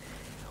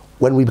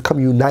 When we become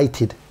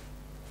united,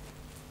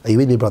 are you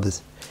with me,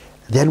 brothers?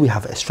 Then we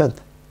have a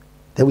strength.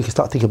 Then we can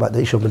start thinking about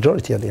the issue of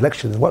majority and the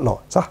election and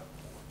whatnot. Sah?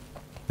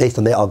 Based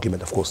on their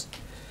argument, of course.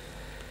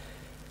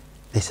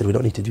 They said we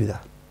don't need to do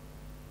that.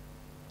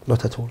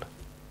 Not at all.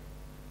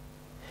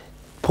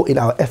 Putting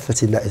our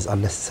efforts in that is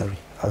unnecessary.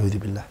 A'udhu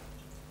billah.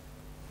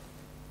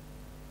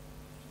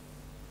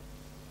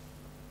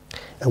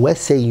 And we're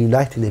saying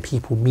uniting the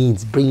people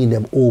means bringing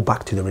them all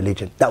back to the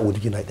religion. That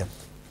would unite them.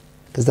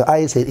 Because the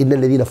ayah said, إِنَّ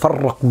الَّذِينَ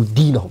فَرَّقُوا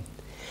دِينَهُم.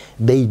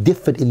 They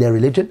differed in their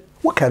religion.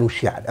 وَكَانُوا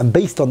شِيَعًا. And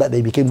based on that,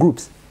 they became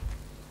groups.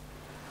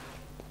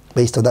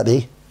 Based on that,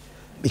 they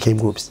became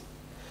groups.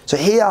 So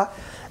here,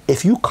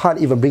 if you can't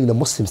even bring the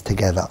Muslims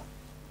together,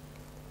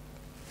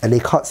 and they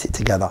can't sit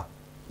together,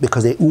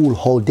 because they all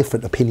hold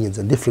different opinions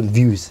and different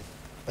views.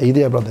 Are you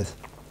there, brothers?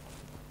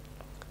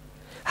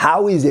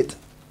 How is it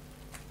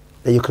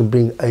that you can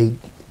bring a...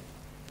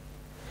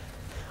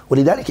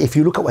 if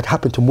you look at what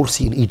happened to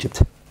Morsi in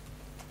Egypt,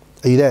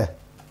 are you there?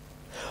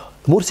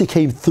 Morsi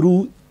came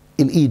through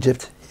in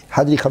Egypt.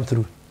 How did he come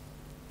through?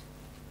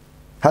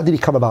 How did he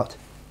come about?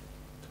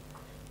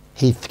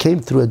 He came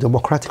through a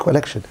democratic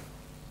election.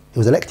 He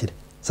was elected.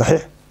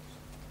 Sahih?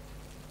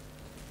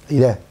 Are you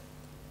there?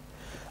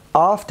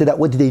 After that,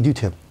 what did they do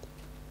to him?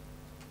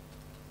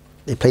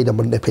 They played a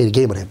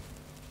game on him.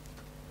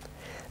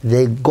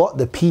 They got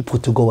the people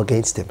to go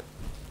against him.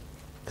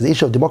 Because the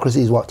issue of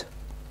democracy is what?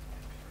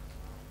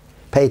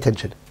 Pay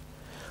attention.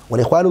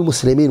 When Ikhwan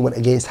al-Muslimin went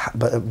against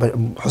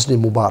Hosni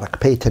Mubarak,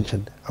 pay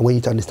attention. I want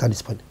you to understand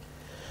this point.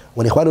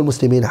 When Ikhwan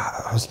al-Muslimin,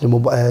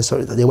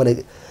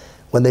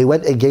 when they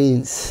went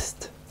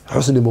against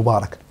Hosni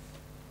Mubarak,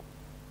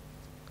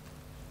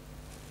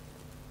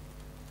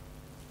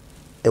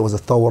 it was a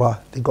thawra,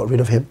 they got rid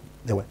of him.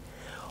 They went.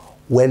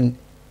 When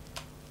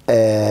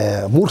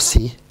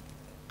Morsi,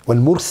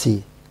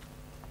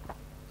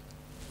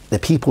 the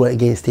people went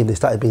against him, they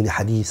started bringing the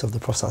hadith of the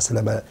Prophet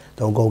ﷺ,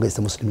 don't go against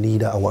the Muslim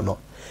leader and whatnot.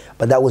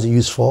 But that wasn't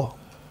used for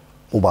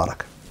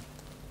Mubarak.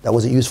 That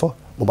wasn't used for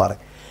Mubarak.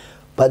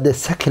 But the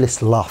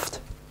secularists laughed.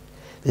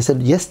 They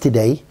said,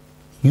 yesterday,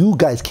 you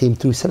guys came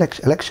through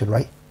election,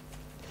 right?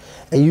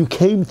 And you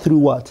came through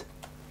what?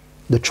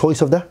 The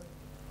choice of the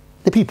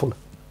people.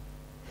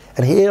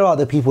 And here are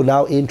the people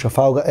now in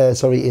Trafalgar,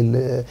 in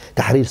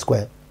Tahrir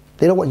Square.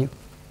 They don't want you.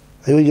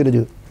 What are you going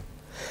to do?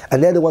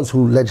 And they're the ones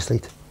who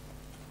legislate.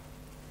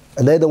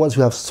 And they're the ones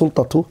who have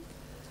sultatu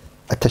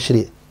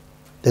at-tashri'.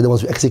 They're the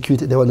ones who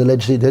execute it. They're the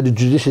legislate. They're the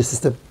judicial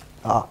system.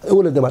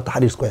 All of them are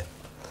Tahrir Square.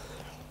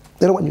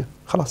 They don't want you.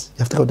 Khalas, you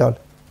have to go down.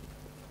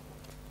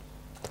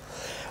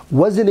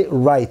 Wasn't it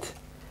right,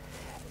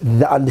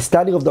 the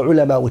understanding of the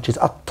ulama, which is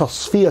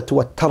at-tasfiyatu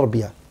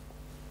wat-tarbiyah,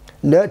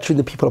 nurturing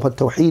the people upon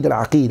tawheed and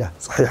aqeedah,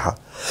 sahiha,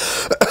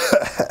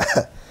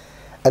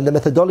 and the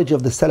methodology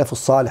of the salaf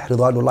al-salih,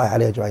 ridwanullahi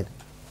alayhi ajma'in.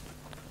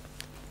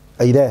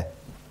 Are you there?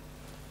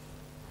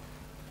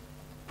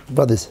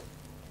 Brothers,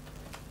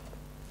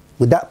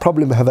 would that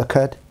problem have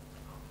occurred?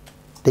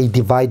 They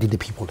divided the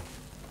people.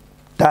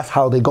 That's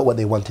how they got what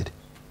they wanted.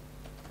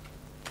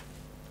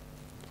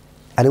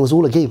 And it was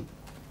all a game.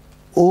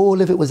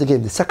 All of it was a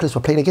game. The secularists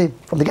were playing a game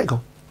from the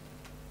get-go.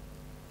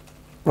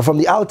 But from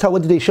the outer,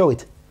 what did they show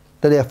it?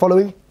 That they are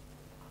following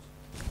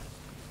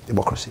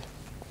democracy.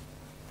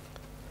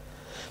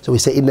 So we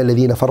say, إِنَّ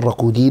الَّذِينَ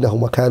فَرَّقُوا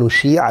دِينَهُمْ وَكَانُوا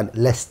شِيَعًا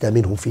لَسْتَ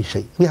مِنْهُمْ فِي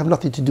شَيْءٍ. We have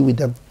nothing to do with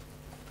them.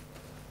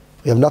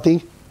 We have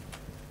nothing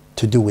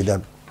to do with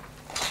them.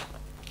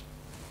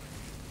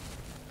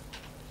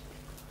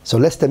 So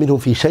لَسْتَ مِنْهُمْ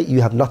فِي شَيْءٍ,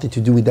 you have nothing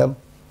to do with them.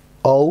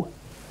 O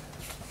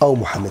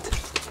Muhammad.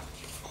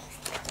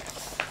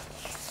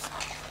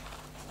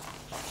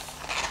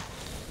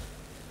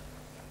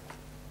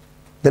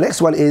 The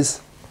next one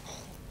is,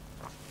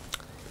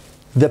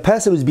 the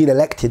person who's been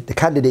elected, the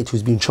candidate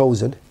who's been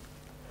chosen,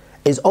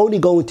 is only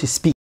going to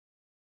speak.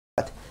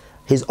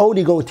 He's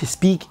only going to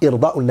speak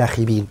irda'ul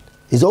nakhibin.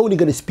 He's only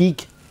going to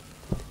speak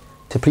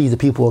to please the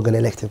people who are going to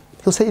elect him.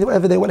 He'll say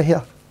whatever they want to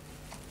hear.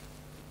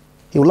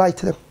 He'll lie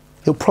to them.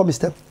 He'll promise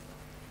them.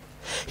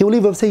 He'll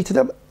even say to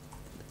them,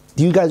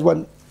 do you guys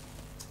want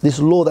this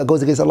law that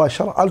goes against Allah's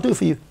shara? I'll do it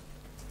for you.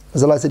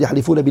 As Allah said,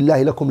 يَحْلِفُونَ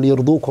بِاللَّهِ لَكُمْ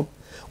لِيَرْضُوكُمْ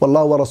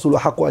وَاللَّهُ وَرَسُولُهُ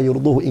حَقُّ أَن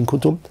يُرْضُوهُ إِن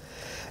كُنْتُمْ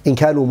إِن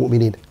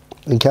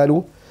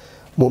كَانُوا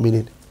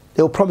مُؤْمِنِينَ.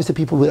 They will promise the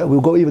people that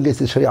we'll go even against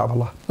the Sharia of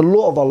Allah. The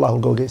law of Allah will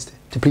go against it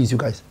to please you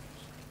guys.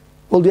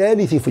 We'll do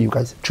anything for you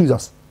guys. Choose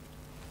us.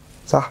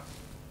 Sah?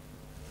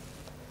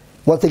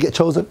 Once they get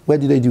chosen, where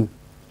do they do?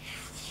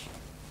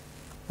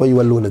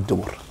 وَيُوَلُّونَ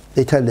الدُّبُرِ.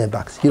 They turn their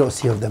backs. You don't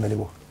see of them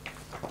anymore.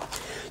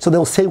 So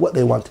they'll say what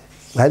they want.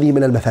 هذه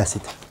من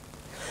المفاسد.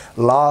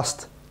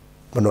 Last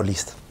but not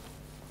least,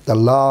 the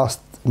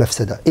last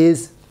mafsada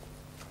is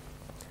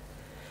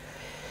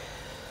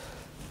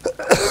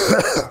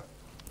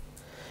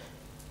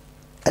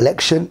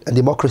election and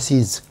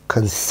democracy's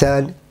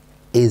concern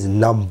is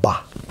number.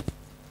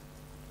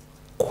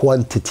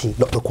 Quantity,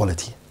 not the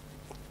quality.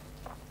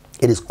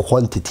 It is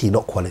quantity,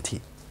 not quality.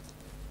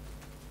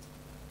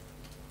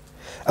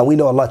 And we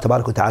know Allah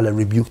Tabarak wa Ta'ala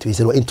rebuked. He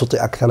said, وَإِن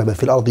تُطِعْ أَكْثَرَ مَنْ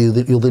فِي الْأَرْضِ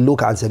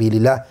يُضِلُّوكَ عَنْ سَبِيلِ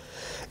اللَّهِ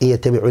إِن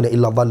يَتَّبِعُونَ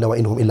إِلَّا الظَّنَّ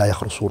وَإِنْهُمْ إِلَّا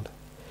يَخْرُصُونَ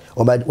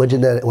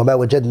وما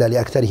وجدنا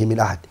لأكثرهم من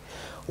أحد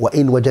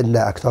وإن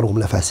وجدنا أكثرهم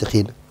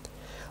لفاسقين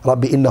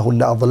رب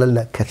إنهن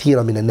أضللن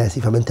كثيرا من الناس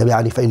فمن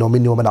تبعني فإنه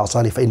مني ومن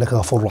عصاني فإنك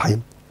غفور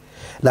رحيم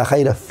لا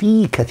خير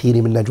في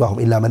كثير من نجواهم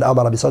إلا من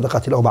أمر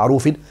بصدقة أو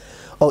معروف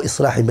أو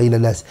إصلاح بين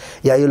الناس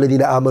يا أيها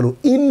الذين آمنوا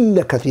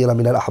إن كثيرا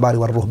من الأحبار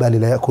والرهبان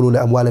لا يأكلون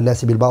أموال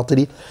الناس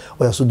بالباطل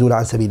ويصدون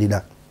عن سبيل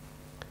الله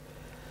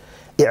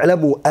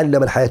اعلموا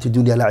أنما الحياة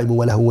الدنيا لعب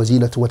وله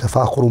وزينة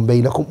وتفاخر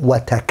بينكم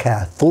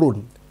وتكاثر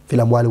في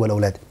الأموال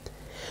والأولاد.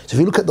 So if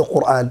you look at the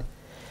Quran,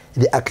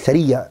 the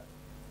Akthariya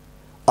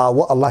are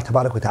what Allah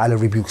Tabarak wa Ta'ala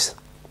rebukes.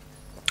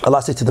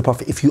 Allah says to the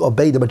Prophet, if you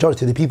obey the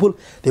majority of the people,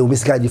 they will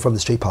misguide you from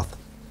the straight path.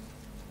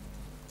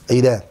 Are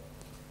you there?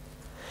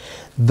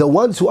 The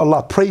ones who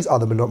Allah praise are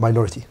the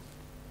minority.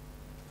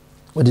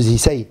 What does He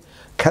say?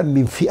 كم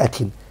من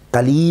فئة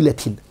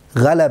قليلة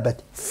غلبت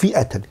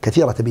فئة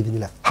كثيرة بإذن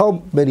الله.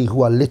 How many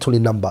who are little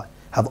in number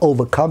have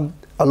overcome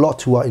a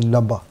lot who are in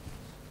number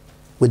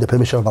with the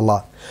permission of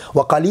Allah.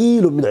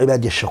 وقليل من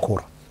عبادي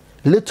الشكور.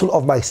 Little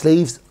of my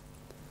slaves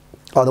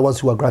are the ones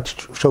who are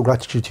show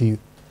gratitude to you.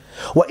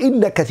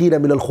 وإن كثيرا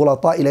من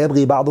الخلطاء لا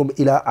يبغي بعضهم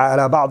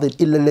على بعض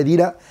إلا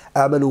الذين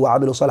آمنوا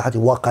وعملوا الصالحات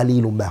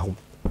وقليل ما هم.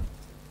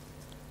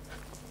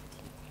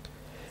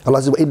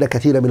 Allah says وإن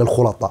كثيرا من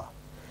الخلطاء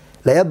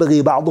لا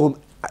يبغي بعضهم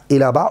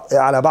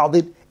على بعض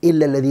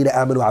إلا الذين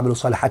آمنوا وعملوا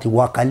الصالحات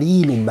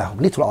وقليل ما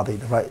هم. Little are they,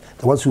 right?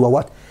 The ones who are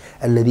what?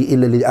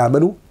 إلا الذين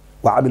آمنوا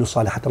وعملوا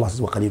الصالحات. Allah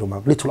says وقليل ما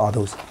هم. Little are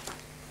those.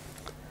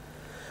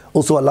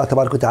 Also Allah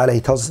Tabarak wa Ta'ala,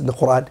 He tells us in the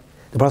Quran,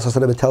 the Prophet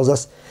ﷺ tells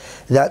us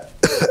that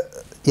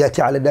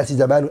يأتي على الناس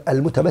زمان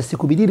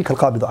المتمسك بدينك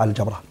القابض على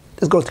الجمرة.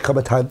 There's going to come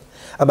a time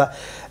أما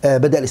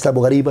بدأ الإسلام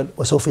غريبا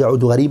وسوف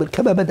يعود غريبا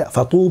كما بدأ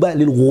فطوبى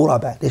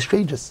للغرباء. They're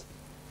strangers.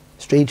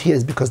 Strange here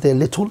is because they're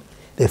little,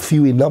 they're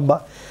few in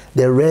number,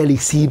 they're rarely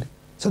seen,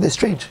 so they're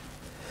strange.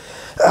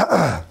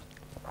 Are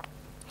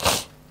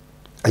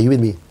you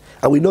with me?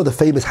 And we know the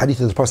famous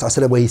hadith of the Prophet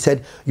ﷺ where he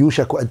said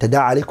يوشك أن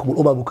تداعى عليكم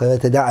الأمم كما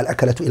تداعى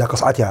الأكلة إلى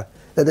قصعتها.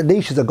 That the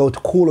nations are going to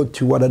call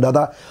onto one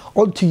another,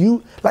 onto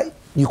you, like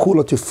you call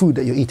onto food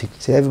that you're eating.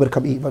 Say, everybody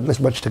come eat,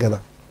 let's munch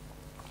together.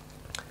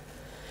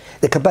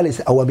 The companion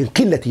said, أَوَ مِنْ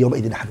قِلَّةِ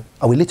يَوْمَئِذٍ نَحْنُ.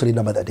 Are we little in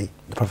number that day?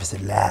 The Prophet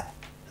said, لا.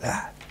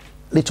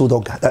 Little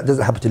that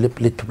doesn't happen to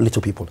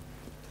little people.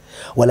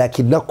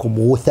 وَلَكِنَّكُمْ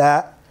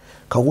غُثَاء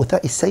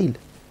كَغُثَاءِ السَّيْلِ.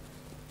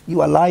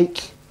 You are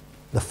like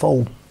the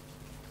foam.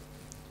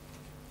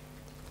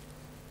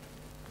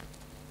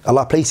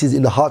 Allah places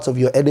in the hearts of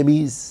your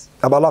enemies,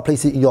 Allah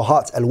places in your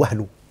hearts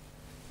al-wahnu.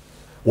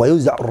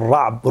 وَيُنزَعُ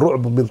الرَّعْبُ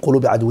مِنْ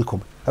قُلُوبِ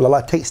عَدُوِكُمْ. And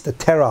Allah takes the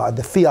terror and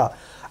the fear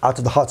out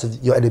of the hearts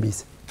of your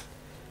enemies.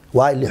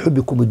 Why?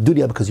 لِحُبِّكُمُ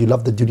الدُّنْيَا, because you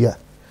love the dunya.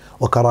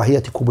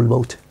 وَكَرَاهِيَتِكُمُ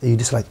الْمَوْتِ, and you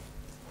dislike.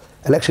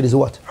 Election is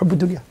what? حُبُّ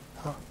الدُّنْيا.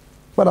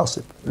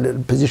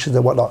 Manasib, positions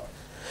and whatnot.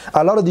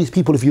 A lot of these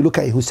people, if you look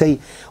at it, who say,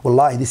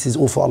 Wallahi, this is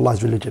all for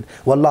Allah's religion.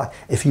 Wallahi,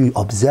 if you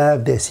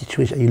observe their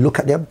situation and you look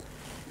at them,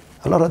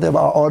 a lot of them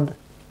are on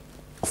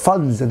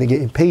funds and they're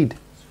getting paid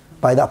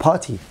by that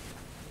party.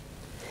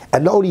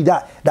 And not only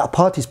that, that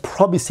party is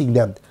promising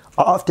them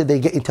after they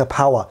get into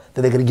power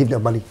that they're going to give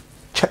them money,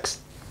 checks.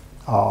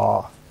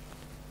 So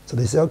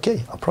they say,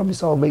 okay, I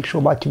promise I'll make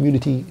sure my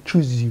community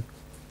chooses you.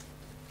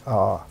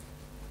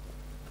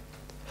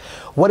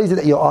 What is it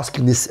that you're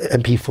asking this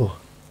MP for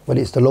when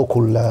it's the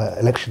local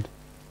election?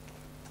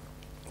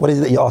 What is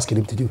it that you're asking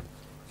him to do?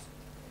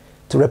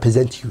 To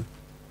represent you.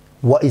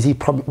 What is he?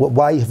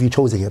 Why have you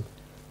chosen him?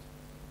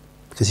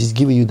 Because he's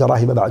giving you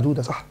darahima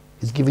ma'duda, صح?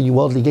 He's giving you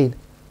worldly gain.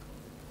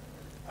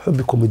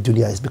 حُبِّكُمُ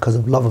الدُّنْيَا is because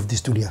of love of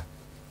this dunya.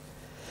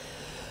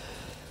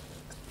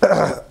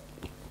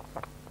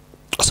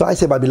 So I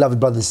say, my beloved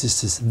brothers and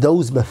sisters,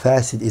 those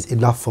mafasid is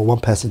enough for one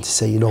person to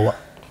say, you know what?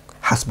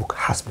 Hasbuk.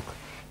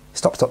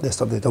 Stop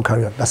there, don't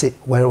carry on. That's it.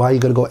 Why are you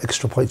going to go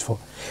extra points for?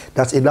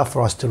 That's enough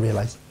for us to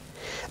realize.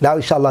 Now,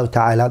 inshallah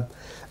ta'ala,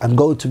 I'm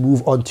going to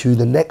move on to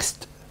the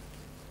next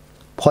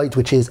point,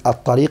 which is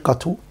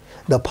at-tariqatu,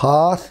 the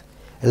path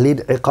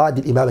لِنْعِقَادِ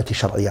الْإِمَامَةِ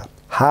الشَّرْعِيَّةِ.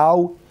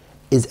 How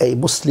is a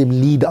Muslim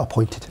leader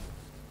appointed?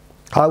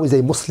 How is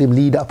a Muslim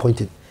leader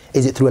appointed?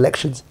 Is it through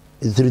elections?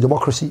 Is it through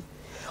democracy?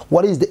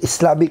 What is the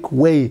Islamic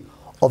way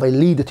of a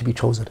leader to be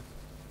chosen?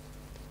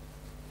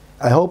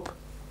 I hope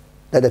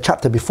like the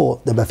chapter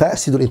before, the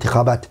Mafasid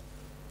al-Intikhabat,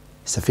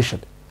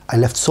 sufficient. I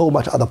left so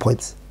much other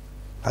points.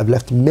 I've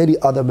left many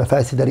other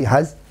mafasid that it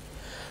has,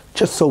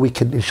 just so we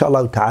can,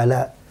 inshallah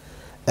ta'ala,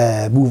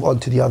 move on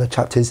to the other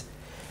chapters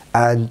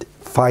and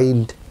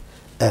find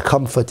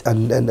comfort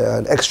and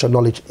extra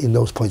knowledge in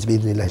those points.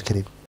 Bi-idhnillahi al-kareem.